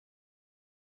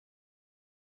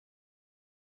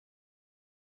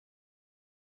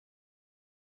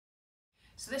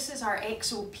So this is our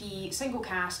XOP single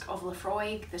cask of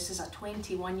Laphroaig. This is a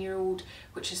 21-year-old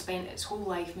which has spent its whole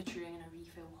life maturing in a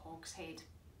refill hogshead.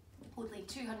 Only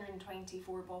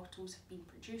 224 bottles have been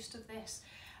produced of this,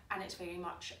 and it's very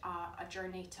much a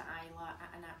journey to Islay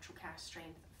at a natural cask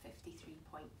strength of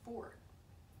 53.4.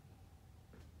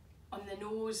 On the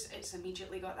nose, it's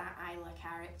immediately got that Islay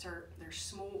character. There's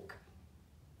smoke,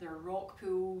 there are rock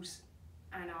pools,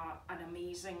 and an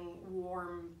amazing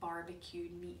warm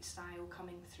barbecued meat style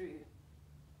coming through.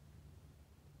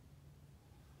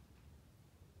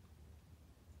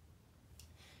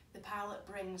 The palate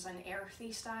brings an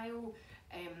earthy style,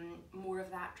 more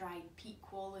of that dried peat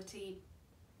quality,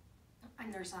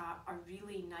 and there's a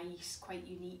really nice, quite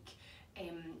unique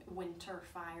winter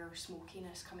fire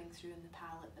smokiness coming through in the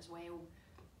palate as well.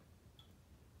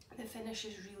 The finish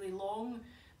is really long.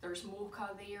 There's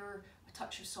mocha there, a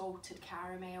touch of salted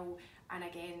caramel, and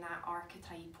again that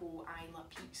archetypal Islay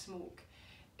peat smoke.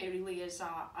 It really is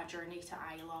a journey to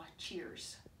Islay.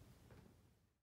 Cheers.